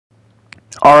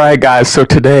Alright guys, so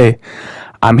today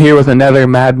I'm here with another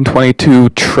Madden 22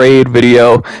 trade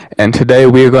video, and today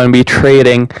we are going to be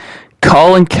trading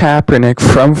Colin Kaepernick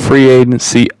from free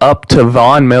agency up to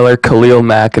Von Miller, Khalil,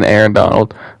 Mack, and Aaron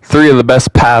Donald. Three of the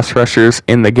best pass rushers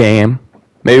in the game,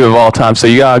 maybe of all time. So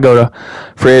you gotta go to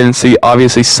free agency,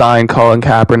 obviously sign Colin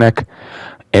Kaepernick,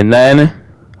 and then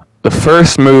the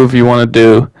first move you want to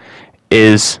do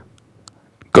is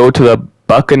go to the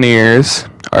Buccaneers.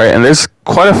 Alright, and there's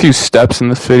quite a few steps in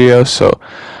this video, so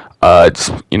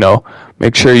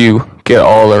make sure you get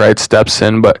all the right steps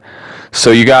in. But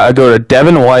so you gotta go to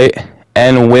Devin White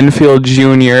and Winfield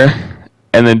Jr.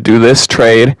 and then do this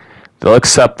trade. They'll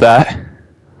accept that,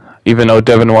 even though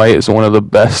Devin White is one of the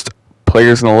best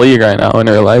players in the league right now in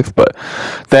real life. But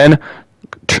then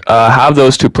have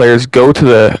those two players go to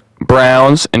the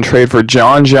Browns and trade for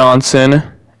John Johnson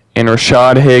and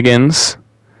Rashad Higgins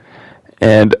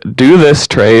and do this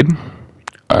trade.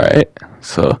 Alright,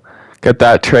 so get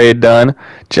that trade done.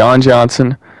 John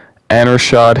Johnson and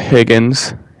Rashad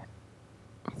Higgins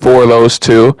for those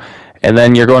two. And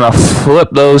then you're going to flip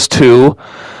those two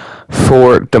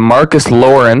for DeMarcus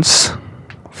Lawrence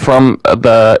from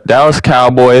the Dallas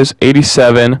Cowboys,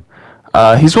 87.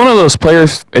 He's one of those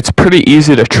players, it's pretty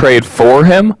easy to trade for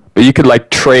him, but you could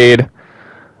trade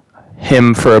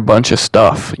him for a bunch of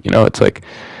stuff.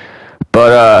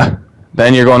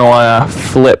 Then you're going to want to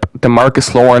flip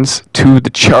DeMarcus Lawrence to the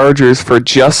Chargers for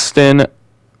Justin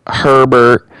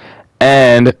Herbert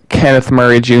and Kenneth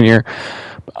Murray Jr.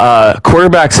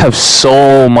 Quarterbacks have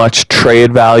so much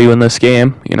trade value in this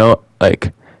game.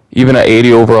 Even an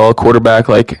 80 overall quarterback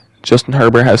like Justin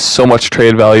Herbert has so much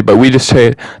trade value, but we just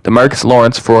trade DeMarcus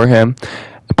Lawrence for him,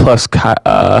 plus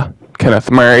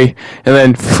Kenneth Murray, and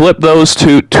then flip those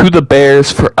two to the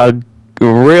Bears for a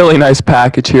really nice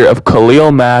package here of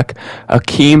Khalil Mack,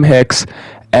 Akeem Hicks,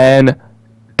 and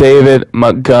David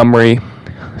Montgomery.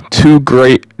 Two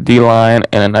great D-line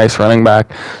and a nice running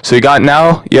back. So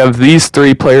you have these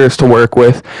three players to work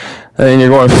with. And then you're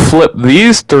going to flip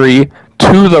these three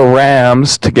to the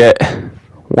Rams to get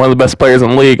one of the best players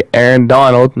in the league, Aaron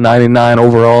Donald, 99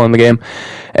 overall in the game.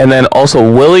 And then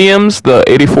also Williams, the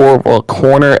 84 overall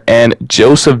corner, and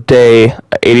Joseph Day,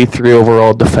 83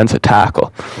 overall defensive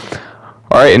tackle.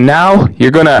 Alright, and now you're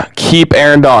going to keep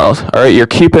Aaron Donald. Alright, you're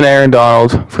keeping Aaron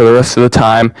Donald for the rest of the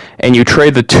time, and you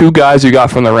trade the two guys you got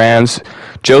from the Rams,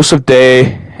 Joseph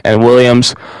Day and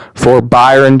Williams, for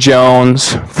Byron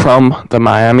Jones from the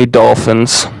Miami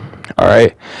Dolphins.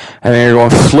 Alright, and then you're going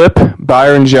to flip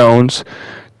Byron Jones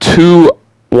to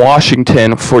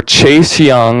Washington for Chase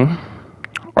Young.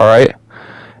 Alright.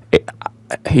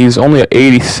 He's only at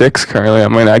 86 currently.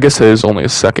 I guess it is only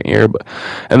his second year.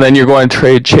 And then you're going to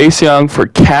trade Chase Young for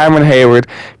Cameron Hayward.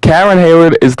 Cameron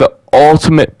Hayward is the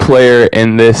ultimate player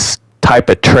in this type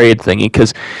of trade thingy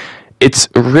because it's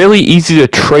really easy to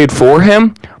trade for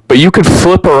him, but you can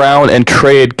flip around and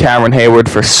trade Cameron Hayward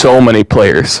for so many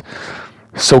players.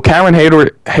 So Cameron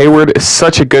Hayward is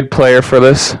such a good player for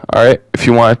this. All right, if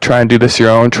you want to try and do this your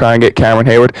own, try and get Cameron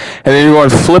Hayward. And then you're going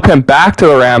to flip him back to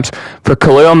the Rams for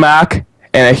Khalil Mack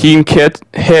and Akeem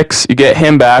Hicks. You get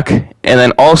him back. And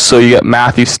then also you get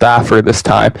Matthew Stafford this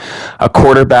time, a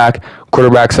quarterback.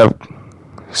 Quarterbacks have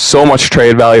so much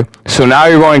trade value. So now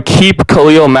you're going to keep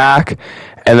Khalil Mack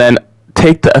and then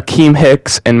take the Akeem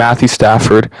Hicks and Matthew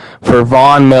Stafford for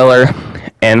Von Miller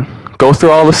and go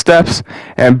through all the steps,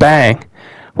 and bang.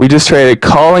 We just traded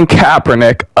Colin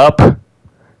Kaepernick up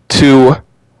to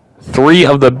three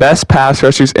of the best pass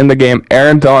rushers in the game,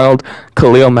 Aaron Donald,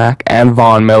 Khalil Mack, and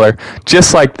Von Miller.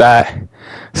 Just like that.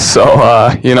 So,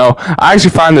 I actually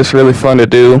find this really fun to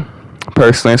do,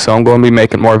 personally, so I'm going to be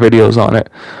making more videos on it.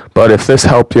 But if this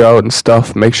helped you out and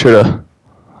stuff, make sure to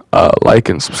like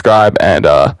and subscribe and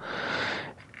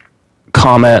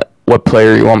comment what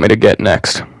player you want me to get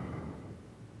next.